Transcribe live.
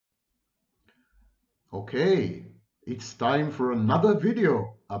Okay, it's time for another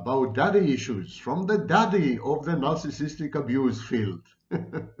video about daddy issues from the daddy of the narcissistic abuse field.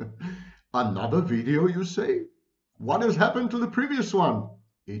 Another video, you say? What has happened to the previous one?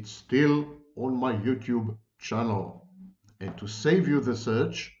 It's still on my YouTube channel. And to save you the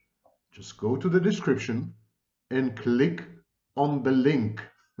search, just go to the description and click on the link,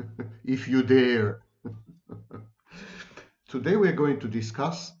 if you dare. Today we're going to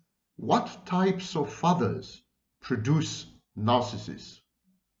discuss what types of fathers produce narcissists.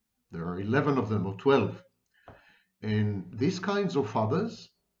 There are 11 of them or 12. And these kinds of fathers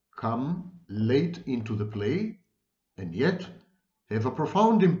come late into the play and yet have a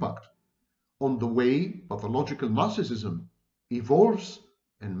profound impact on the way pathological narcissism evolves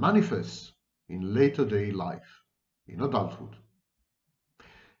and manifests in later day life, in adulthood.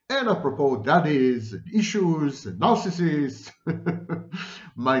 And apropos daddies and issues and narcissists,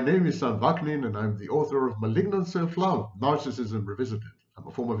 my name is Sam Vaknin and I'm the author of Malignant Self-Love, Narcissism Revisited. I'm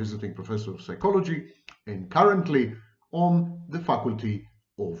a former visiting professor of psychology and currently on the faculty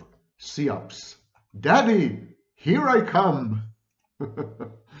of SIAPS. Daddy, here I come.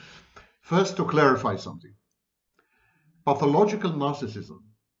 First, to clarify something. Pathological narcissism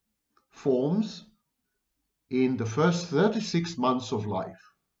forms in the first 36 months of life.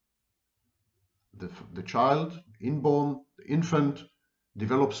 The child, inborn, the infant,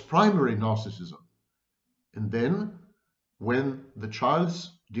 develops primary narcissism. And then, when the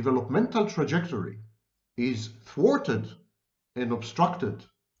child's developmental trajectory is thwarted and obstructed,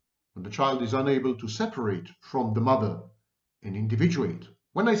 when the child is unable to separate from the mother and individuate.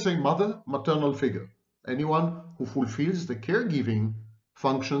 When I say mother, maternal figure, anyone who fulfills the caregiving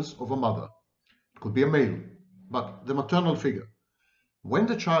functions of a mother. It could be a male, but the maternal figure. When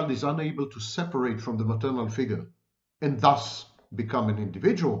the child is unable to separate from the maternal figure and thus become an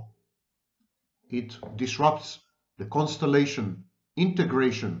individual, it disrupts the constellation,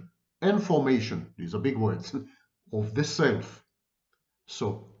 integration, and formation, these are big words, of the self.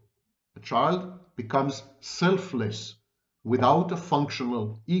 So the child becomes selfless without a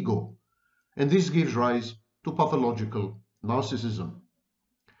functional ego, and this gives rise to pathological narcissism.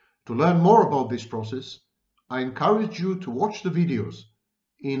 To learn more about this process, I encourage you to watch the videos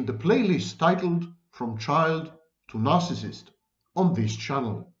in the playlist titled From Child to Narcissist on this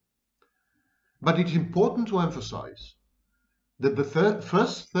channel. But it's important to emphasize that the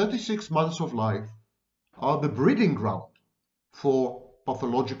first 36 months of life are the breeding ground for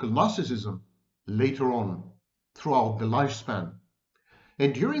pathological narcissism later on throughout the lifespan.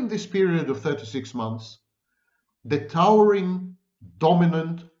 And during this period of 36 months, the towering,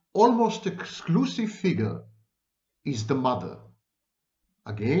 dominant, almost exclusive figure is the mother.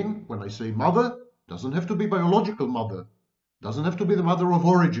 Again, when I say mother, doesn't have to be biological mother, doesn't have to be the mother of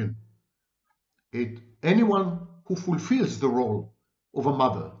origin. Anyone who fulfills the role of a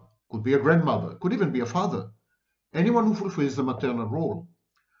mother, could be a grandmother, could even be a father, anyone who fulfills the maternal role.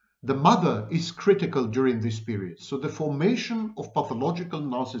 The mother is critical during this period. So the formation of pathological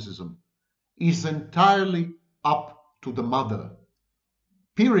narcissism is entirely up to the mother.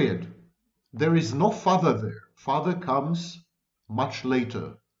 Period. There is no father there. Father comes much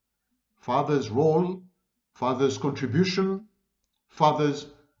later. Father's role, father's contribution, father's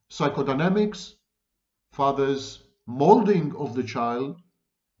psychodynamics, father's molding of the child,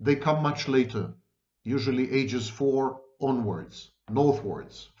 they come much later, usually ages 4 onwards,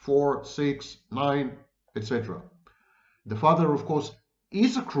 northwards, 4, 6, 9, etc. The father, of course,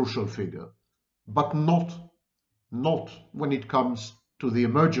 is a crucial figure, but not when it comes to the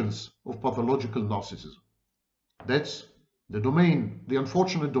emergence of pathological narcissism. That's the domain, the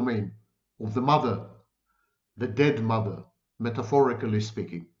unfortunate domain of the mother, the dead mother, metaphorically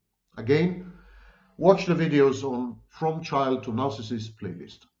speaking. Again, watch the videos on From Child to Narcissist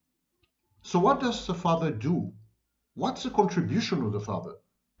playlist. So what does the father do? What's the contribution of the father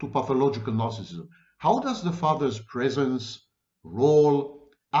to pathological narcissism? How does the father's presence, role,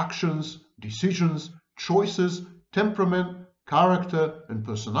 actions, decisions, choices, temperament, character, and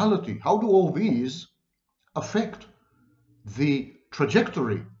personality, how do all these affect the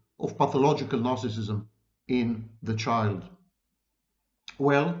trajectory of pathological narcissism in the child?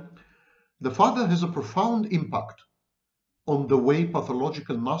 Well, the father has a profound impact on the way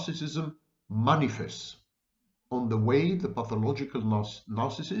pathological narcissism manifests, on the way the pathological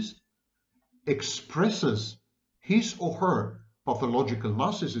narcissist expresses his or her pathological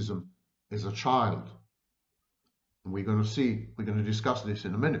narcissism as a child. And we're going to discuss this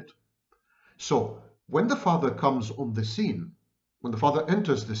in a minute. So when the father comes on the scene, when the father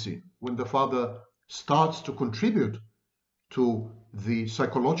enters the scene, when the father starts to contribute to the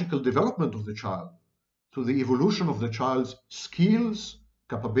psychological development of the child, to the evolution of the child's skills,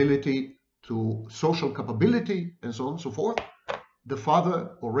 capability to social capability, and so on and so forth, the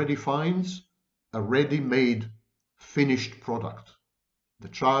father already finds a ready-made, finished product. The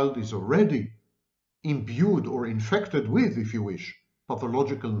child is already imbued or infected with, if you wish,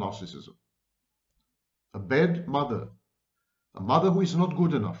 pathological narcissism. A bad mother, a mother who is not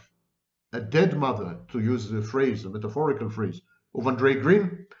good enough, a dead mother, to use the phrase, the metaphorical phrase of Andre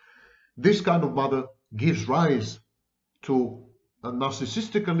Green, this kind of mother gives rise to a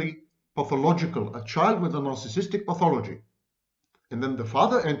narcissistically pathological, a child with a narcissistic pathology. And then the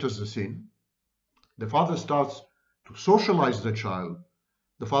father enters the scene. The father starts to socialize the child.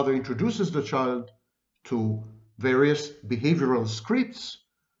 The father introduces the child to various behavioral scripts.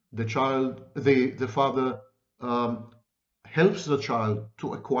 The father helps the child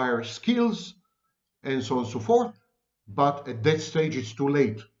to acquire skills, and so on and so forth. But at that stage, it's too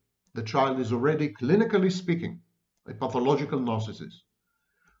late. The child is already, clinically speaking, a pathological narcissist.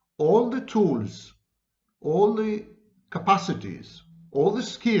 All the tools, all the capacities, all the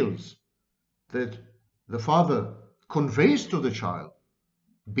skills that the father conveys to the child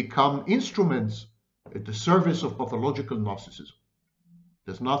become instruments at the service of pathological narcissism.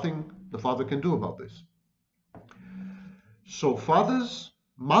 There's nothing the father can do about this. So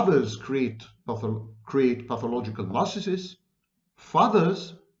mothers create pathological narcissists.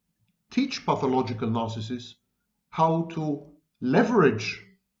 Fathers teach pathological narcissists how to leverage,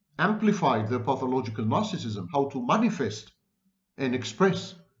 amplify their pathological narcissism, how to manifest and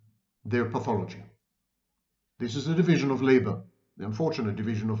express their pathology. This is the division of labor, the unfortunate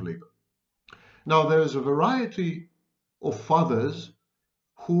division of labor. Now, there is a variety of fathers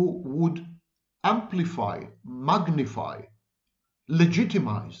who would amplify, magnify,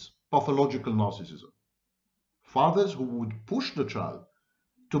 legitimize pathological narcissism. Fathers who would push the child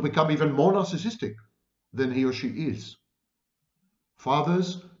to become even more narcissistic than he or she is.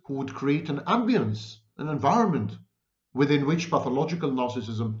 Fathers who would create an ambience, an environment within which pathological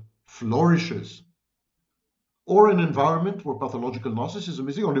narcissism flourishes, or an environment where pathological narcissism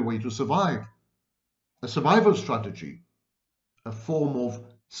is the only way to survive, a survival strategy, a form of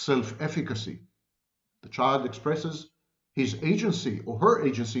self-efficacy. The child expresses his agency or her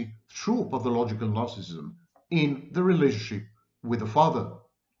agency through pathological narcissism in the relationship with the father.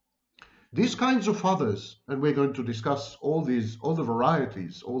 These kinds of fathers, and we're going to discuss all the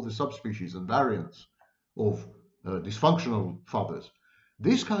varieties, all the subspecies and variants of dysfunctional fathers.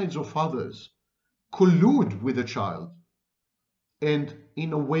 These kinds of fathers collude with the child and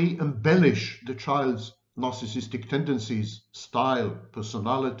in a way embellish the child's narcissistic tendencies, style,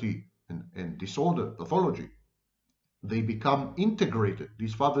 personality, and disorder, pathology. They become integrated.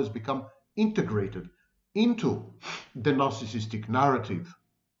 These fathers become integrated into the narcissistic narrative.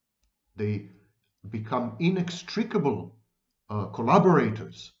 They become inextricable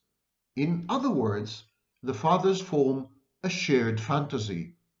collaborators. In other words, the fathers form a shared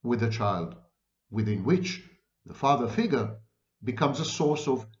fantasy with the child, within which the father figure becomes a source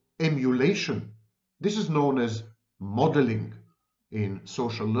of emulation. This is known as modeling in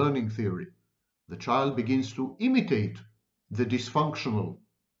social learning theory. The child begins to imitate the dysfunctional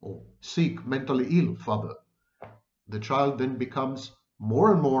or sick, mentally ill father. The child then becomes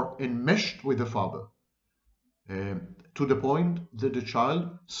more and more enmeshed with the father, to the point that the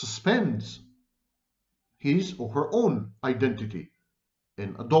child suspends his or her own identity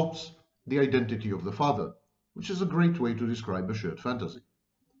and adopts the identity of the father, which is a great way to describe a shared fantasy.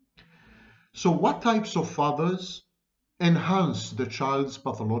 So what types of fathers enhance the child's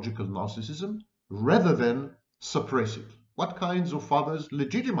pathological narcissism rather than suppress it? What kinds of fathers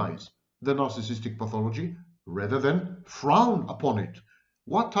legitimize the narcissistic pathology rather than frown upon it?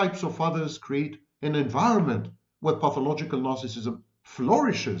 What types of fathers create an environment where pathological narcissism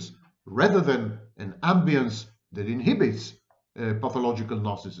flourishes rather than an ambience that inhibits pathological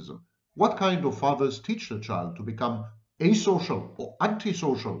narcissism? What kind of fathers teach the child to become asocial or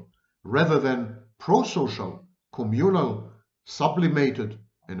antisocial rather than prosocial, communal, sublimated,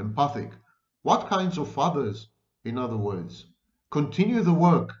 and empathic? What kinds of fathers, in other words, continue the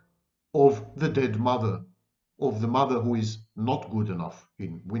work of the dead mother, of the mother who is not good enough,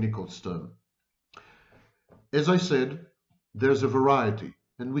 in Winnicott's term? As I said, there's a variety,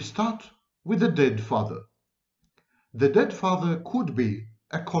 and we start with the dead father. The dead father could be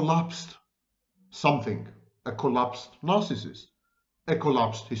a collapsed something, a collapsed narcissist, a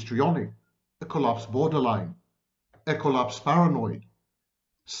collapsed histrionic, a collapsed borderline, a collapsed paranoid,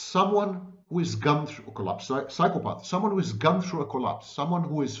 someone who has gone through a collapsed psychopath, someone who has gone through a collapse, someone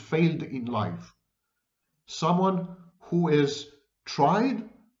who has failed in life, someone who has tried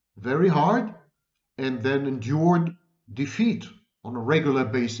very hard and then endured defeat on a regular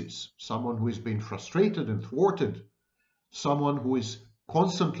basis. Someone who has been frustrated and thwarted, someone who is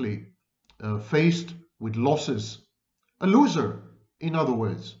constantly faced with losses, a loser, in other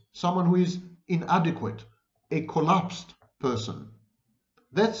words, someone who is inadequate, a collapsed person.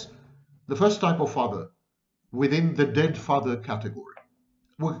 That's the first type of father within the dead father category.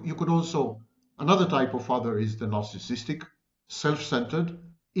 Well, you could also, another type of father is the narcissistic, self-centered,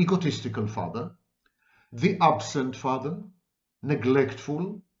 egotistical father, the absent father,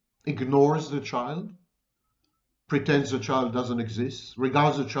 neglectful, ignores the child, pretends the child doesn't exist,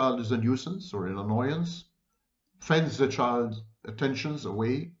 regards the child as a nuisance or an annoyance, fends the child's attentions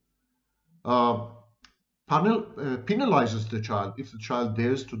away, penalizes the child if the child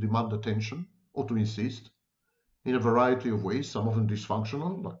dares to demand attention or to insist in a variety of ways, some of them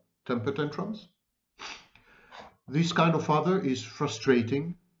dysfunctional, like temper tantrums. This kind of father is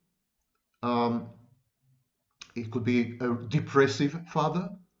frustrating. It could be a depressive father.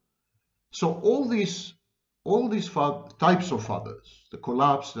 So all these types of fathers, the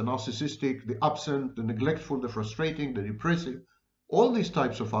collapsed, the narcissistic, the absent, the neglectful, the frustrating, the depressive, all these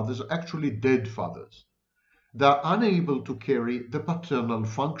types of fathers are actually dead fathers. They're unable to carry the paternal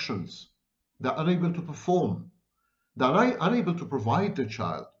functions. They're unable to perform. They're unable to provide the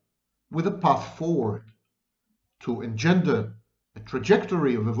child with a path forward to engender a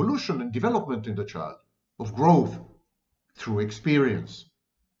trajectory of evolution and development in the child, of growth through experience.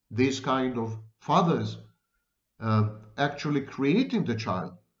 These kind of fathers actually create in the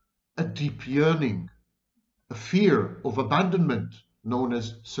child a deep yearning, a fear of abandonment known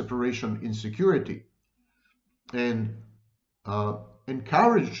as separation insecurity, and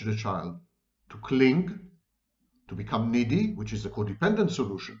encourage the child to cling, to become needy, which is the codependent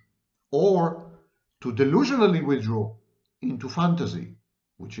solution, or to delusionally withdraw into fantasy,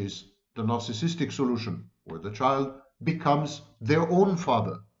 which is the narcissistic solution, where the child becomes their own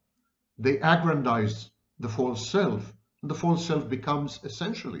father. They aggrandize the false self, and the false self becomes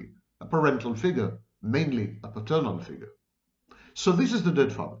essentially a parental figure, mainly a paternal figure. So this is the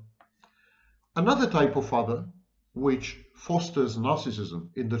dead father. Another type of father which fosters narcissism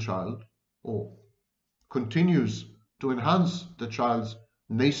in the child, or continues to enhance the child's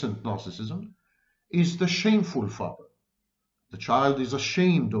nascent narcissism, is the shameful father. The child is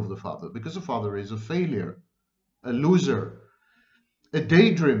ashamed of the father because the father is a failure, a loser, a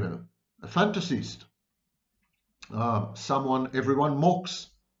daydreamer, a fantasist, someone everyone mocks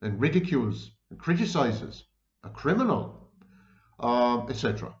and ridicules and criticizes, a criminal,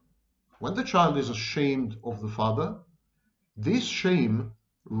 etc. When the child is ashamed of the father, this shame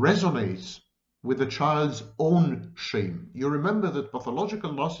resonates with the child's own shame. You remember that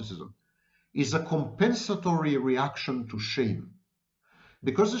pathological narcissism is a compensatory reaction to shame.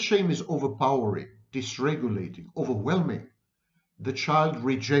 Because the shame is overpowering, dysregulating, overwhelming, the child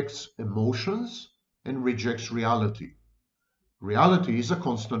rejects emotions and rejects reality. Reality is a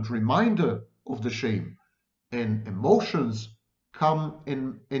constant reminder of the shame, and emotions come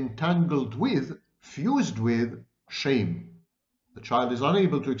entangled with, fused with shame. The child is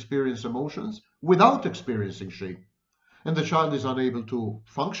unable to experience emotions without experiencing shame, and the child is unable to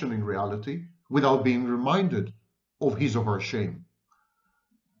function in reality without being reminded of his or her shame.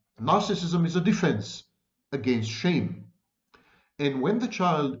 Narcissism is a defense against shame. And when the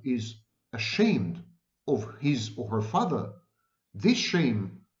child is ashamed of his or her father, this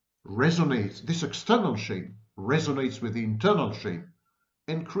shame resonates, this external shame resonates with the internal shame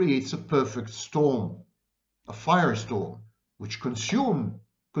and creates a perfect storm, a firestorm, which consumes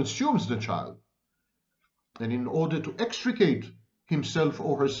the child. And in order to extricate himself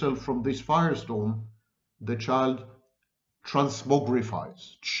or herself from this firestorm, the child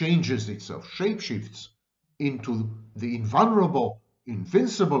transmogrifies, changes itself, shapeshifts into the invulnerable,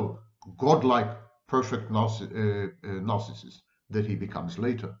 invincible, godlike, perfect narcissist that he becomes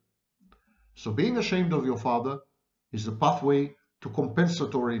later. So being ashamed of your father is a pathway to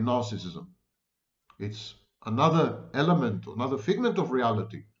compensatory narcissism. It's another element, another figment of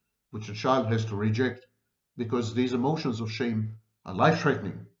reality which a child has to reject, because these emotions of shame are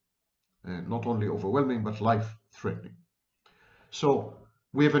life-threatening, and not only overwhelming, but life-threatening. So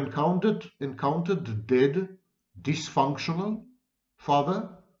we have encountered the dead, dysfunctional father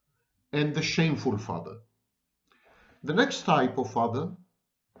and the shameful father. The next type of father,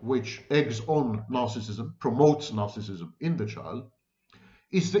 which eggs on narcissism, promotes narcissism in the child,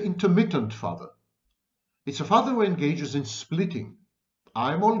 is the intermittent father. It's a father who engages in splitting.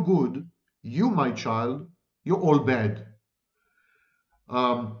 I'm all good, you, my child, you're all bad.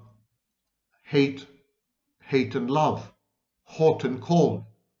 Hate and love, hot and cold,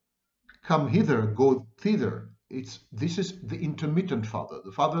 come hither, go thither. This is the intermittent father,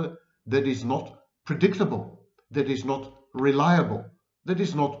 the father that is not predictable, that is not reliable, that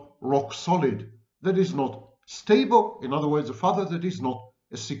is not rock solid, that is not stable. In other words, a father that is not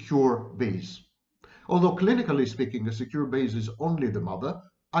a secure base. Although clinically speaking, a secure base is only the mother,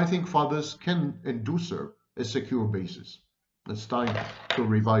 I think fathers can and do serve as secure bases. It's time to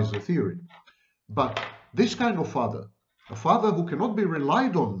revise the theory. But this kind of father, a father who cannot be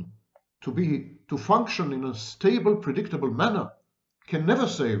relied on to function in a stable, predictable manner, can never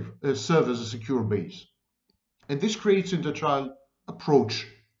serve as a secure base. And this creates in the child approach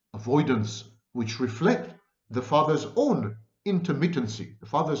avoidance, which reflect the father's own intermittency, the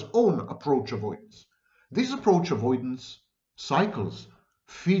father's own approach avoidance. These approach avoidance cycles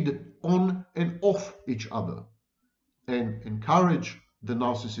feed on and off each other and encourage the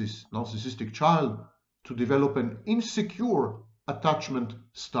narcissistic child to develop an insecure attachment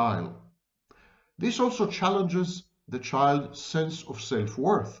style. This also challenges the child's sense of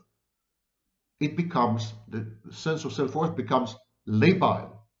self-worth. The sense of self-worth becomes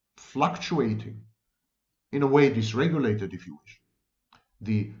labile, fluctuating, in a way dysregulated, if you wish.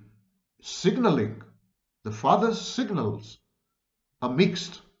 The signaling, the father's signals are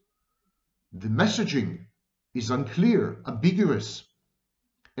mixed. The messaging is unclear, ambiguous,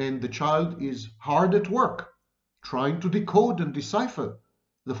 and the child is hard at work trying to decode and decipher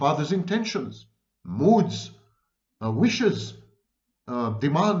the father's intentions, moods, wishes,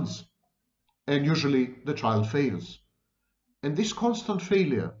 demands, and usually the child fails. And this constant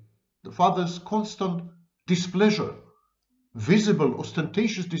failure, the father's constant displeasure, visible,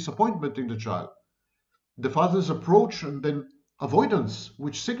 ostentatious disappointment in the child, the father's approach and then avoidance,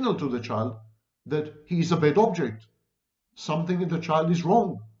 which signal to the child that he is a bad object. Something in the child is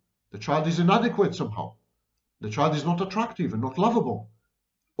wrong. The child is inadequate somehow. The child is not attractive and not lovable.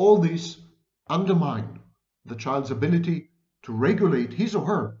 All these undermine the child's ability to regulate his or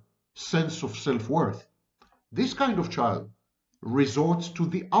her sense of self-worth. This kind of child resorts to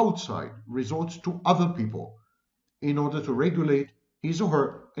the outside, resorts to other people in order to regulate his or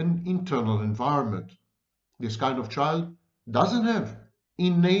her internal environment. This kind of child doesn't have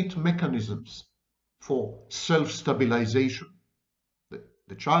innate mechanisms for self-stabilization.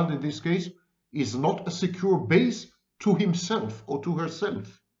 The child in this case is not a secure base to himself or to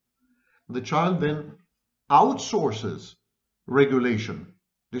herself. The child then outsources regulation.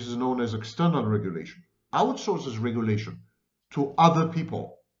 This is known as external regulation. Outsources regulation to other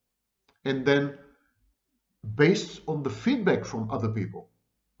people. And then, based on the feedback from other people,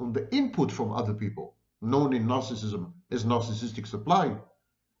 on the input from other people, known in narcissism as narcissistic supply,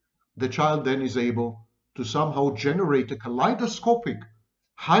 the child then is able to somehow generate a kaleidoscopic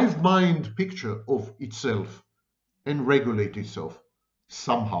hive mind picture of itself and regulate itself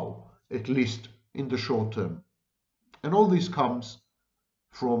somehow, at least in the short term. And all this comes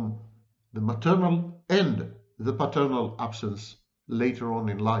from the maternal and the paternal absence later on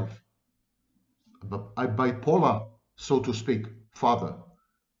in life. A bipolar, so to speak, father.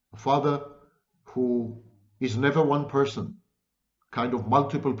 A father who is never one person, kind of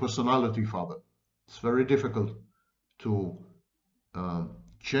multiple personality father. It's very difficult to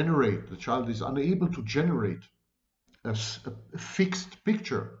generate. The child is unable to generate a fixed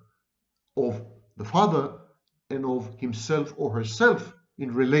picture of the father and of himself or herself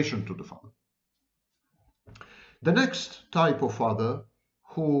in relation to the father. The next type of father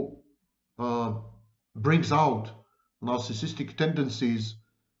who brings out narcissistic tendencies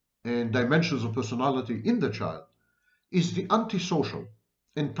and dimensions of personality in the child is the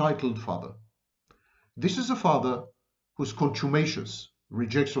antisocial-entitled father. This is a father who's contumacious,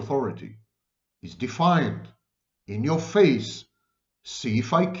 rejects authority, is defiant, in your face, see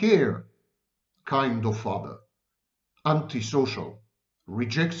if I care kind of father. Antisocial,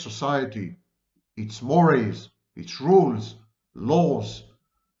 rejects society, its mores, its rules, laws,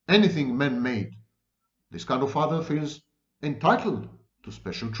 anything man-made. This kind of father feels entitled to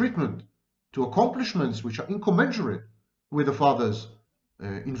special treatment, to accomplishments which are incommensurate with the father's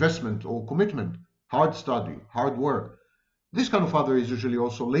investment or commitment, hard study, hard work. This kind of father is usually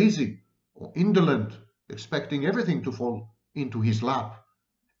also lazy or indolent, expecting everything to fall into his lap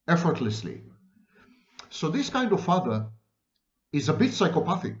effortlessly. So this kind of father is a bit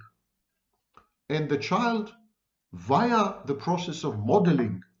psychopathic, and the child, via the process of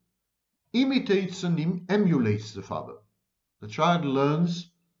modeling, imitates and emulates the father. The child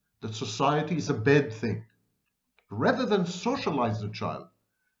learns that society is a bad thing. Rather than socialize the child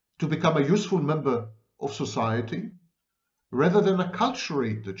to become a useful member of society, rather than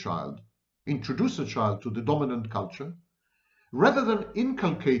acculturate the child, introduce the child to the dominant culture, rather than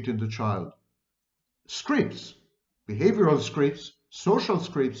inculcate in the child scripts, behavioral scripts, social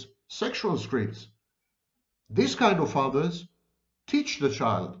scripts, sexual scripts. These kind of fathers teach the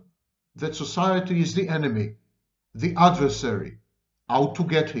child that society is the enemy, the adversary, out to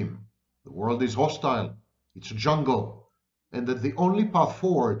get him. The world is hostile, it's a jungle, and that the only path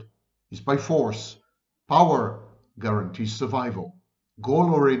forward is by force. Power guarantees survival.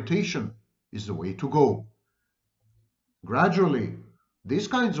 Goal orientation is the way to go. Gradually, these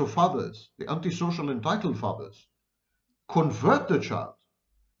kinds of fathers, the antisocial entitled fathers, convert the child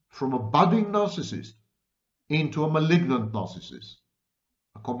from a budding narcissist into a malignant narcissist,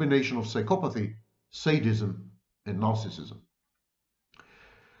 a combination of psychopathy, sadism, and narcissism.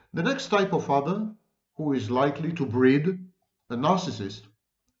 The next type of father who is likely to breed a narcissist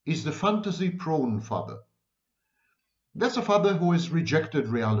is the fantasy-prone father. That's a father who has rejected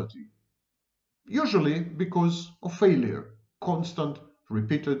reality, usually because of failure, constant,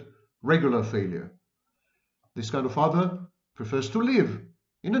 repeated, regular failure. This kind of father prefers to live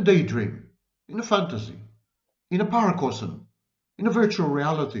in a daydream, in a fantasy, in a paracosm, in a virtual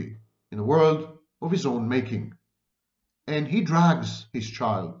reality, in a world of his own making. And he drags his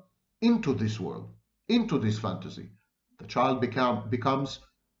child into this world, into this fantasy. The child becomes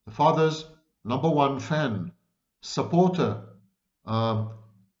the father's number one fan, supporter,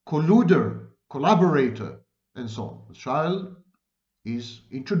 colluder, collaborator, and so on. The child is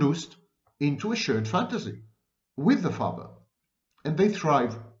introduced into a shared fantasy with the father, and they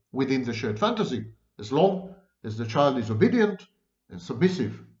thrive within the shared fantasy as long as the child is obedient and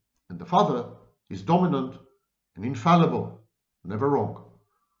submissive, and the father is dominant and infallible, never wrong.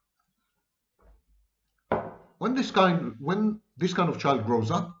 When this kind of child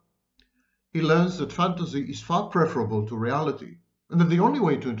grows up, he learns that fantasy is far preferable to reality, and that the only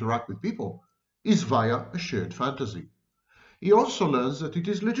way to interact with people is via a shared fantasy. He also learns that it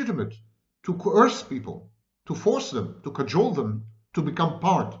is legitimate to coerce people, to force them, to cajole them to become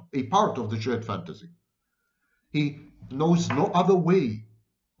a part of the shared fantasy. He knows no other way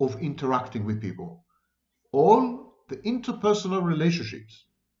of interacting with people. All the interpersonal relationships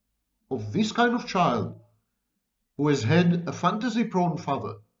of this kind of child who has had a fantasy-prone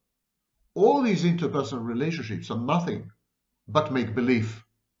father, all these interpersonal relationships are nothing but make-believe,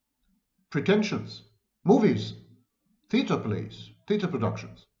 pretensions, movies, theater plays, theater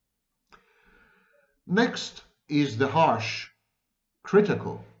productions. Next is the harsh,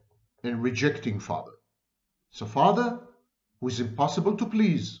 critical, and rejecting father. It's a father who is impossible to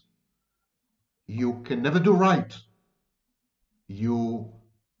please. You can never do right. You're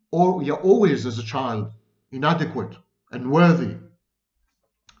always, as a child, inadequate, unworthy,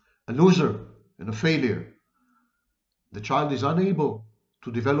 a loser, and a failure. The child is unable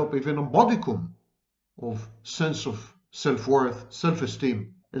to develop even a modicum of sense of self-worth,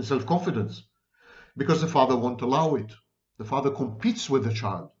 self-esteem, and self-confidence because the father won't allow it. The father competes with the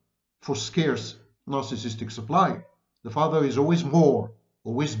child for scarce narcissistic supply. The father is always more,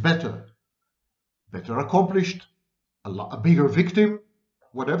 always better, better accomplished, a bigger victim,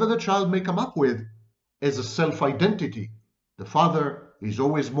 whatever the child may come up with as a self-identity. The father is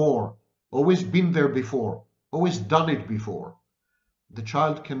always more, always been there before, always done it before. The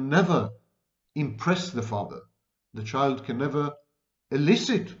child can never impress the father. The child can never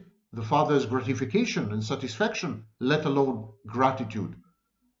elicit the father's gratification and satisfaction, let alone gratitude.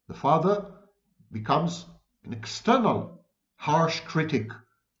 The father becomes an external, harsh critic,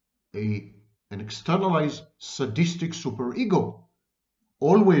 an externalized, sadistic superego,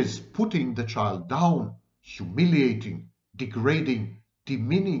 always putting the child down, humiliating, degrading,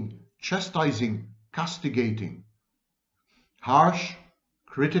 demeaning, chastising, castigating. Harsh,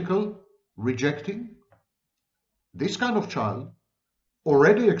 critical, rejecting. This kind of child,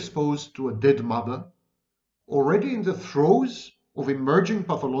 already exposed to a dead mother, already in the throes of emerging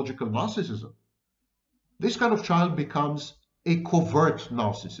pathological narcissism, this kind of child becomes a covert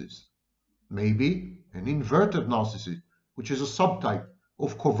narcissist, maybe an inverted narcissist, which is a subtype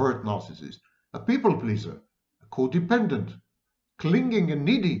of covert narcissist, a people pleaser, a codependent, clinging and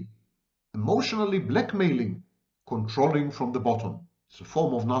needy, emotionally blackmailing, controlling from the bottom. It's a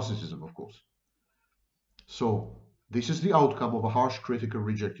form of narcissism, of course. So this is the outcome of a harsh, critical,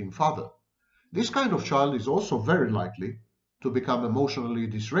 rejecting father. This kind of child is also very likely to become emotionally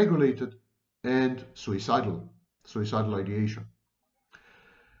dysregulated and suicidal ideation.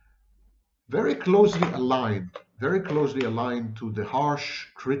 Very closely aligned to the harsh,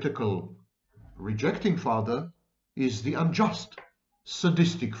 critical, rejecting father is the unjust,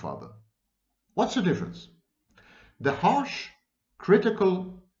 sadistic father. What's the difference? The harsh,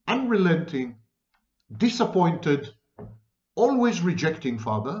 critical, unrelenting, disappointed, always rejecting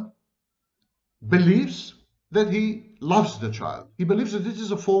father believes that he loves the child. He believes that this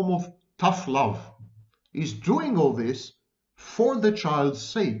is a form of tough love. He's doing all this for the child's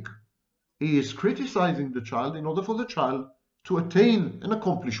sake. He is criticizing the child in order for the child to attain and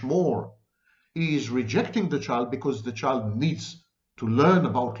accomplish more. He is rejecting the child because the child needs to learn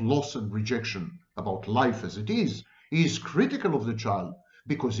about loss and rejection, about life as it is. He is critical of the child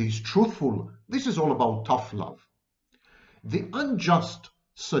because he is truthful. This is all about tough love. The unjust,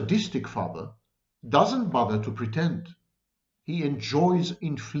 sadistic father doesn't bother to pretend. He enjoys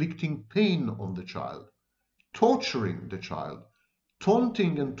inflicting pain on the child, torturing the child,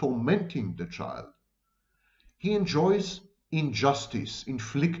 taunting and tormenting the child. He enjoys injustice,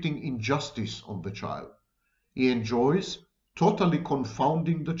 inflicting injustice on the child. He enjoys totally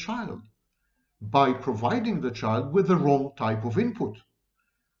confounding the child by providing the child with the wrong type of input.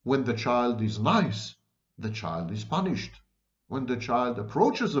 When the child is nice, the child is punished. When the child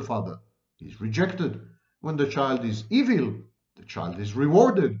approaches the father, he is rejected. When the child is evil, the child is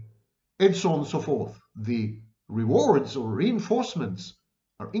rewarded, and so on and so forth. The rewards or reinforcements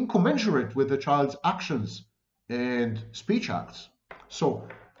are incommensurate with the child's actions and speech acts. So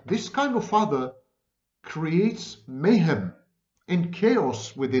this kind of father creates mayhem and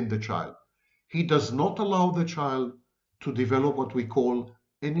chaos within the child. He does not allow the child to develop what we call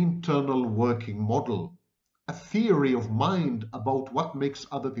an internal working model, a theory of mind about what makes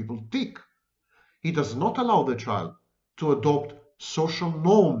other people tick. He does not allow the child to adopt social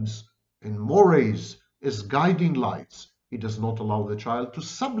norms and mores as guiding lights. He does not allow the child to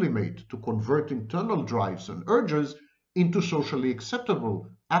sublimate, to convert internal drives and urges into socially acceptable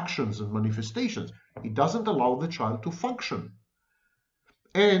actions and manifestations. He doesn't allow the child to function.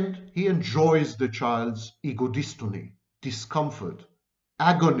 And he enjoys the child's ego dystony, discomfort,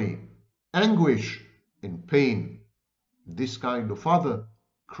 agony, anguish, and pain. This kind of father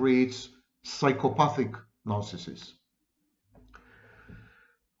creates psychopathic narcissists.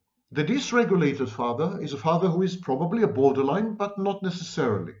 The dysregulated father is a father who is probably a borderline, but not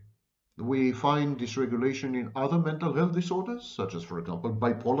necessarily. We find dysregulation in other mental health disorders, such as, for example,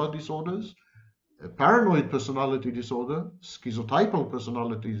 bipolar disorders, paranoid personality disorder, schizotypal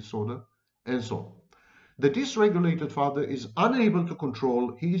personality disorder, and so on. The dysregulated father is unable to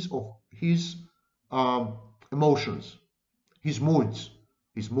control his emotions, his moods.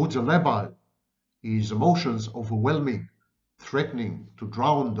 His moods are labile, his emotions overwhelming, threatening to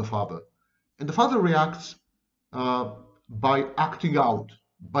drown the father. And the father reacts by acting out,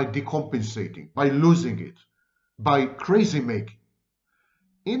 by decompensating, by losing it, by crazy making.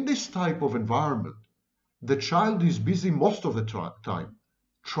 In this type of environment, the child is busy most of the time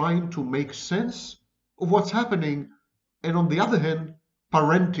trying to make sense of what's happening, and on the other hand,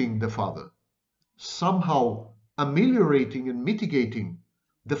 parenting the father, somehow ameliorating and mitigating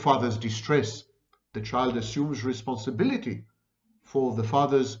the father's distress. The child assumes responsibility for the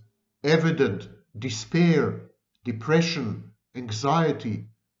father's evident despair, depression, anxiety,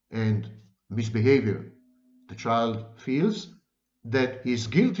 and misbehavior. The child feels that he is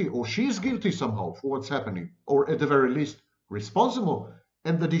guilty or she is guilty somehow for what's happening, or at the very least responsible,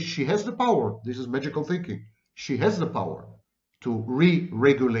 and that she has the power. This is magical thinking. She has the power to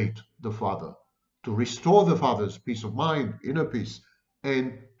re-regulate the father, to restore the father's peace of mind, inner peace,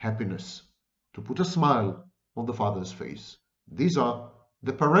 and happiness, to put a smile on the father's face. These are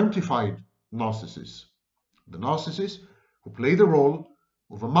the parentified narcissists, the narcissists who play the role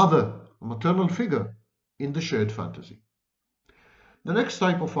of a mother, a maternal figure in the shared fantasy. The next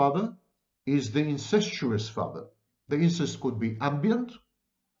type of father is the incestuous father. The incest could be ambient,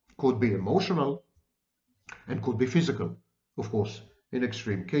 could be emotional, and could be physical, of course, in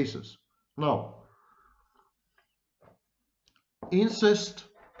extreme cases. Now, incest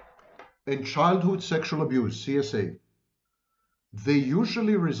and childhood sexual abuse, CSA, they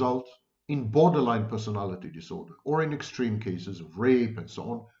usually result in borderline personality disorder, or in extreme cases of rape and so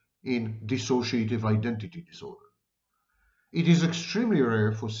on, in dissociative identity disorder. It is extremely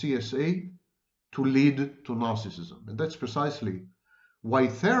rare for CSA to lead to narcissism, and that's precisely why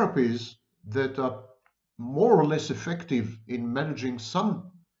therapies that are more or less effective in managing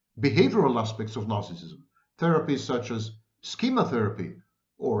some behavioral aspects of narcissism, therapies such as schema therapy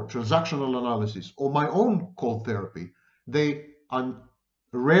or transactional analysis or my own cold therapy, they are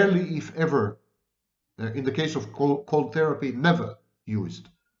rarely, if ever, in the case of cold therapy, never used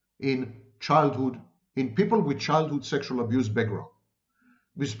in people with childhood sexual abuse background.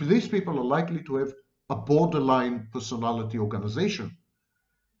 Because these people are likely to have a borderline personality organization.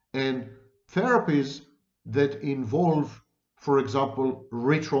 And therapies that involve, for example,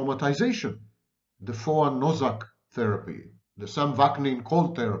 re-traumatization, the Foa-Nozak therapy, the Sam Vaknin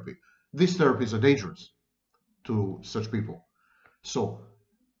cold therapy. These therapies are dangerous to such people. So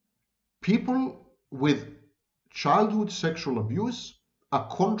people with childhood sexual abuse are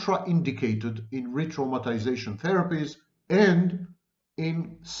contraindicated in re-traumatization therapies and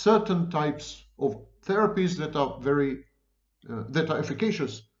in certain types of therapies that are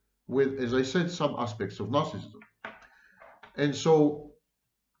efficacious with, as I said, some aspects of narcissism. And so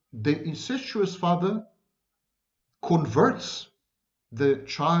the incestuous father converts the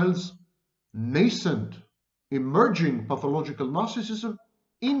child's nascent, emerging pathological narcissism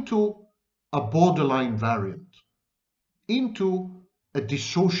into a borderline variant, into a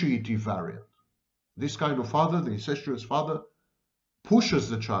dissociative variant. This kind of father, the incestuous father, pushes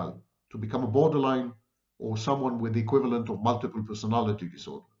the child to become a borderline or someone with the equivalent of multiple personality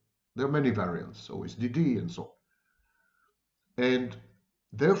disorder. There are many variants, OSDD and so on. And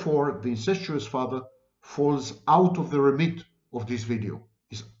therefore, the incestuous father falls out of the remit of this video,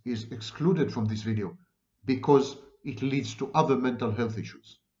 is excluded from this video because it leads to other mental health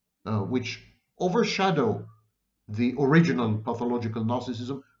issues, which overshadow the original pathological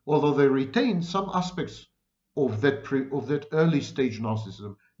narcissism, although they retain some aspects of that early stage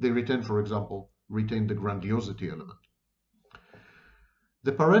narcissism. They retain, for example, the grandiosity element.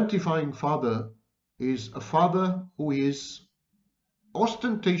 The parentifying father is a father who is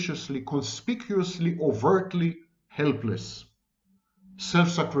ostentatiously, conspicuously, overtly helpless,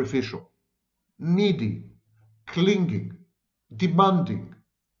 self-sacrificial, needy, clinging, demanding,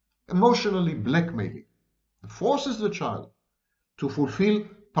 emotionally blackmailing. It forces the child to fulfill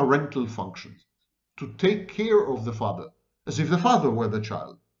parental functions, to take care of the father, as if the father were the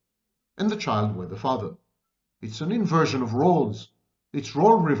child, and the child were the father. It's an inversion of roles. It's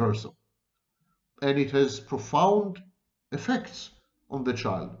role reversal. And it has profound effects on the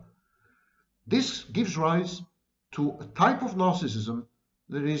child. This gives rise to a type of narcissism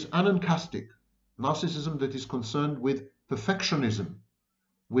that is anancastic, narcissism that is concerned with perfectionism,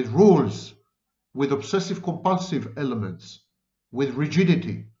 with rules, with obsessive-compulsive elements, with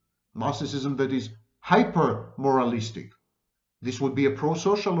rigidity, narcissism that is hyper-moralistic. This would be a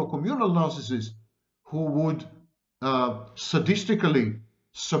pro-social or communal narcissist who would sadistically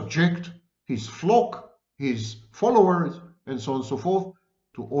subject his flock, his followers, and so on and so forth,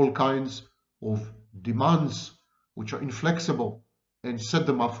 to all kinds of demands which are inflexible and set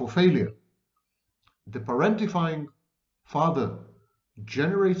them up for failure. The parentifying father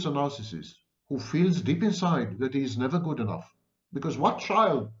generates a narcissist who feels deep inside that he is never good enough. Because what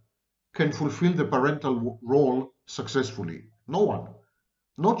child can fulfill the parental role successfully? No one.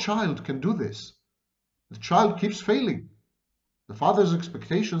 No child can do this. The child keeps failing. The father's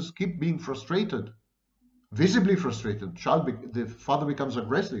expectations keep being frustrated, visibly frustrated. The father becomes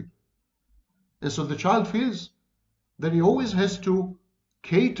aggressive. And so the child feels that he always has to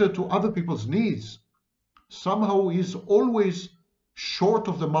cater to other people's needs. Somehow he's always short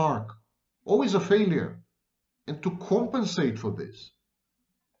of the mark, always a failure. And to compensate for this,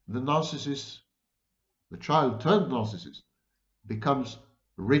 the narcissist, the child turned narcissist, becomes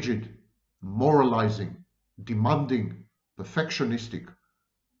rigid, moralizing, demanding, perfectionistic,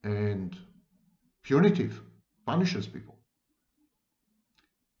 and punitive, punishes people,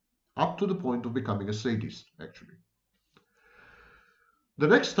 up to the point of becoming a sadist, actually. The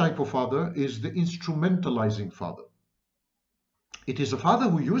next type of father is the instrumentalizing father. It is a father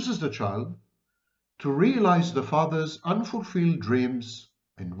who uses the child to realize the father's unfulfilled dreams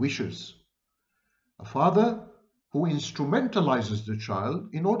and wishes. A father who instrumentalizes the child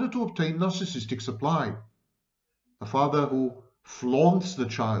in order to obtain narcissistic supply. A father who flaunts the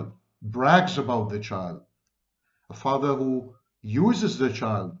child, brags about the child. A father who uses the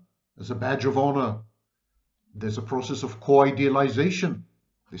child as a badge of honor. There's a process of co-idealization.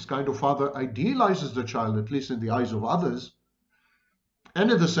 This kind of father idealizes the child, at least in the eyes of others, and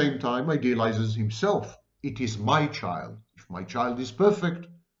at the same time idealizes himself. It is my child. If my child is perfect,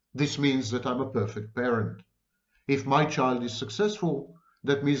 this means that I'm a perfect parent. If my child is successful,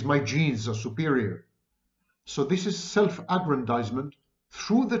 that means my genes are superior. So this is self-aggrandizement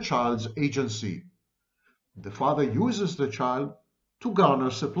through the child's agency. The father uses the child to garner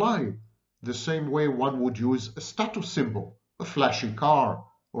supply, the same way one would use a status symbol, a flashy car,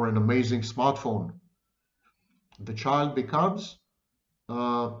 or an amazing smartphone. The child becomes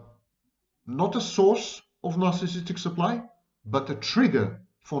not a source of narcissistic supply, but a trigger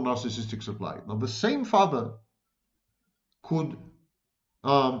for narcissistic supply. Now, the same father could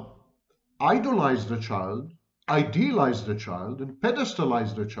idolize the child, idealize the child, and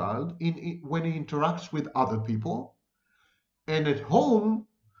pedestalize the child when he interacts with other people, and at home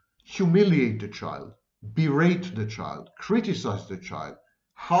humiliate the child, berate the child, criticize the child,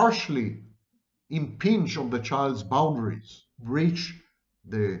 harshly impinge on the child's boundaries, breach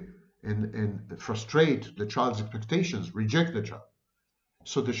and frustrate the child's expectations, reject the child.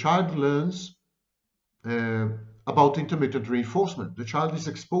 So the child learns about intermittent reinforcement. The child is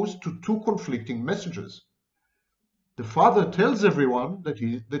exposed to two conflicting messages. The father tells everyone that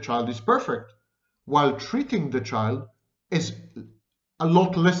the child is perfect, while treating the child as a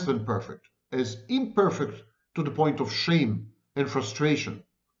lot less than perfect, as imperfect to the point of shame and frustration.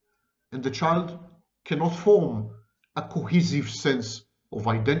 And the child cannot form a cohesive sense of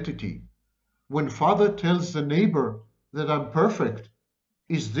identity. When father tells the neighbor that I'm perfect,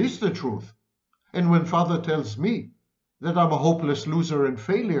 is this the truth? And when father tells me that I'm a hopeless loser and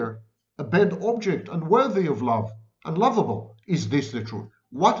failure, a bad object, unworthy of love, unlovable, is this the truth?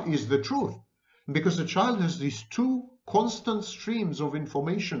 What is the truth? Because the child has these two constant streams of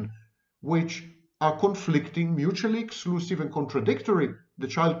information which are conflicting, mutually exclusive and contradictory. The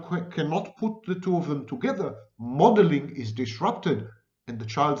child cannot put the two of them together. Modeling is disrupted and the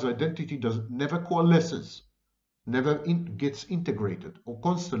child's identity never coalesces, never gets integrated or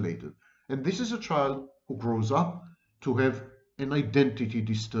constellated. And this is a child who grows up to have an identity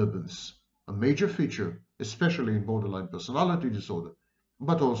disturbance, a major feature, especially in borderline personality disorder,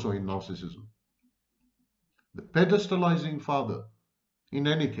 but also in narcissism. The pedestalizing father, in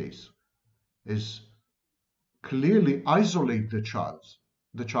any case, is clearly isolate the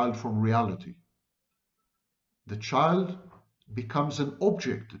child from reality. The child becomes an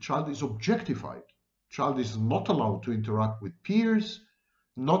object. The child is objectified. The child is not allowed to interact with peers,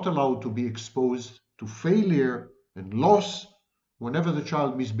 not allowed to be exposed to failure and loss. Whenever the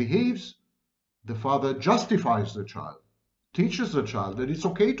child misbehaves, the father justifies the child, teaches the child that it's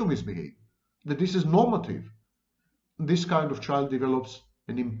okay to misbehave, that this is normative. This kind of child develops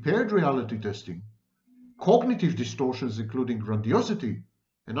an impaired reality testing, cognitive distortions including grandiosity,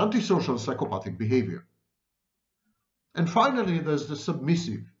 and antisocial psychopathic behavior. And finally, there's the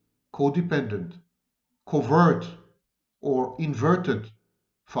submissive, codependent, covert, or inverted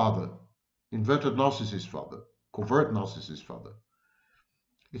father, inverted narcissist father, covert narcissist father.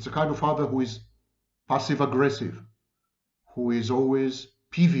 It's a kind of father who is passive-aggressive, who is always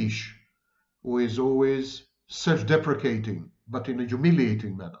peevish, who is always self-deprecating, but in a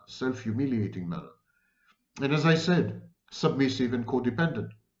humiliating manner, self-humiliating manner. And as I said, submissive and codependent.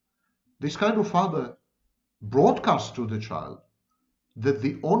 This kind of father broadcasts to the child that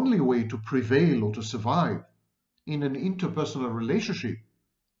the only way to prevail or to survive in an interpersonal relationship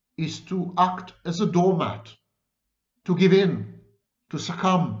is to act as a doormat, to give in, to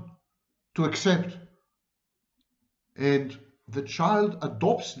succumb, to accept. And the child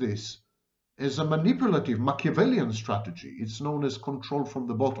adopts this as a manipulative Machiavellian strategy. It's known as control from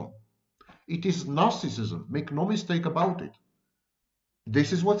the bottom. It is narcissism. Make no mistake about it.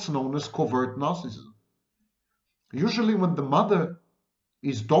 This is what's known as covert narcissism. Usually when the mother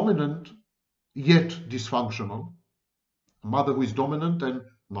is dominant yet dysfunctional, a mother who is dominant and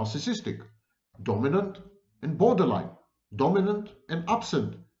narcissistic, dominant and borderline, dominant and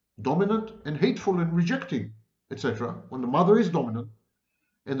absent, dominant and hateful and rejecting, etc. When the mother is dominant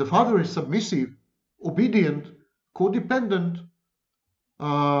and the father is submissive, obedient, codependent,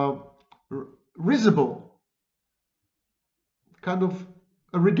 risible, kind of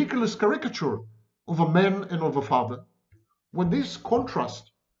a ridiculous caricature of a man and of a father. When this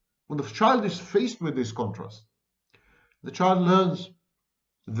contrast, when the child is faced with this contrast, the child learns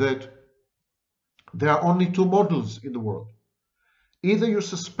that there are only two models in the world. Either you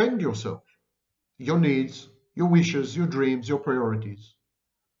suspend yourself, your needs, your wishes, your dreams, your priorities.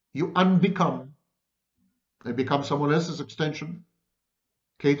 You unbecome and become someone else's extension,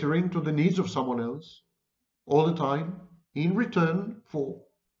 catering to the needs of someone else all the time in return for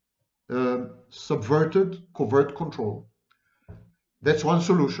subverted, covert control. That's one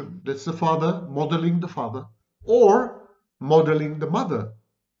solution. That's the father modeling the father, or modeling the mother,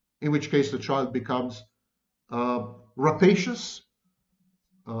 in which case the child becomes rapacious,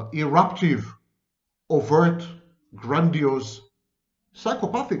 eruptive, overt, grandiose,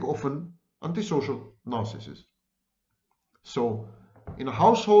 psychopathic, often antisocial narcissist. So in a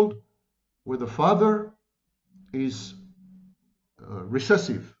household where the father is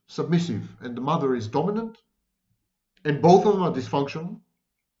recessive, submissive, and the mother is dominant, and both of them are dysfunctional,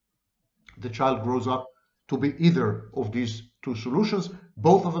 the child grows up to be either of these two solutions.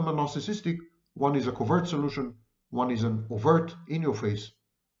 Both of them are narcissistic. One is a covert solution, one is an overt, in-your-face,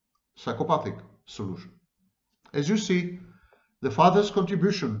 psychopathic solution. As you see, the father's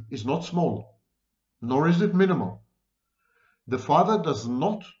contribution is not small, nor is it minimal. The father does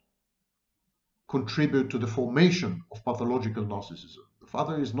not contribute to the formation of pathological narcissism. The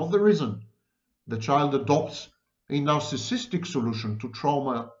father is not the reason the child adopts a narcissistic solution to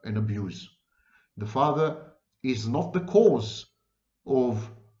trauma and abuse. The father is not the cause of,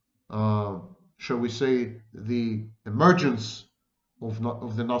 shall we say, the emergence of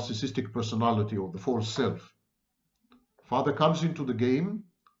the narcissistic personality or the false self. Father comes into the game,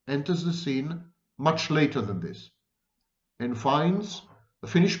 enters the scene much later than this, and finds a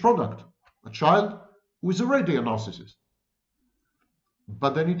finished product, a child who is already a narcissist.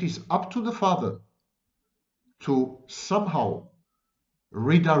 But then it is up to the father to somehow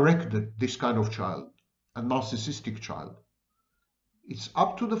redirect this kind of child, a narcissistic child. It's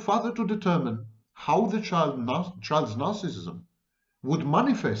up to the father to determine how the child's narcissism would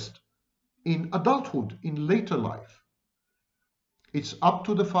manifest in adulthood, in later life. It's up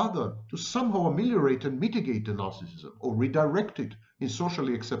to the father to somehow ameliorate and mitigate the narcissism or redirect it in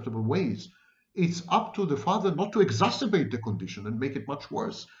socially acceptable ways. It's up to the father not to exacerbate the condition and make it much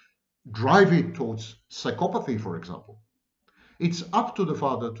worse, drive it towards psychopathy, for example. It's up to the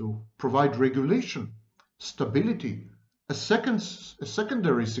father to provide regulation, stability, a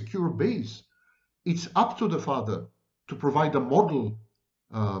secondary secure base. It's up to the father to provide a model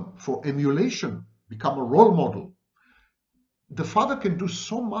for emulation, become a role model. The father can do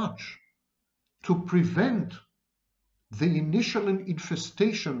so much to prevent the initial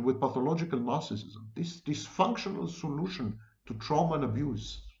infestation with pathological narcissism, this dysfunctional solution to trauma and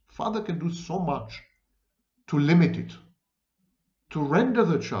abuse. Father can do so much to limit it, to render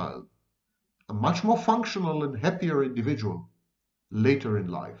the child a much more functional and happier individual later in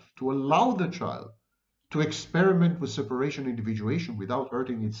life, to allow the child to experiment with separation individuation without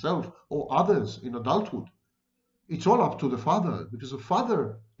hurting itself or others in adulthood. It's all up to the father, because the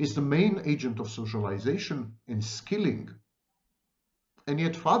father is the main agent of socialization and skilling. And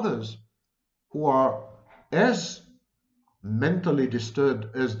yet fathers who are as mentally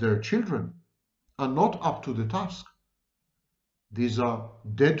disturbed as their children are not up to the task. These are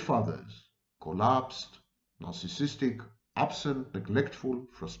dead fathers, collapsed, narcissistic, absent, neglectful,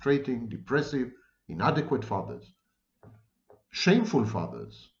 frustrating, depressive, inadequate fathers, shameful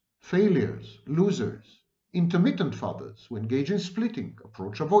fathers, failures, losers, intermittent fathers who engage in splitting,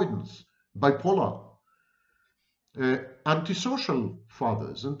 approach-avoidance, bipolar, antisocial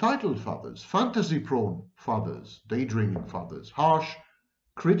fathers, entitled fathers, fantasy-prone fathers, daydreaming fathers, harsh,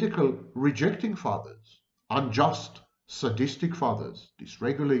 critical, rejecting fathers, unjust, sadistic fathers,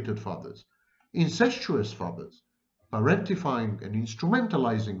 dysregulated fathers, incestuous fathers, parentifying and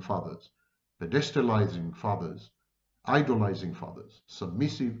instrumentalizing fathers, pedestalizing fathers, idolizing fathers,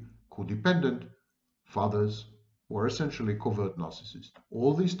 submissive, codependent fathers who are essentially covert narcissists.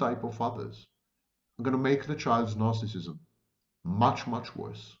 All these type of fathers are going to make the child's narcissism much, much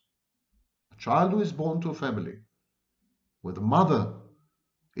worse. A child who is born to a family where the mother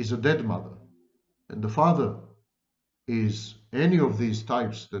is a dead mother and the father is any of these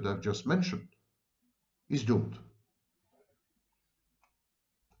types that I've just mentioned is doomed.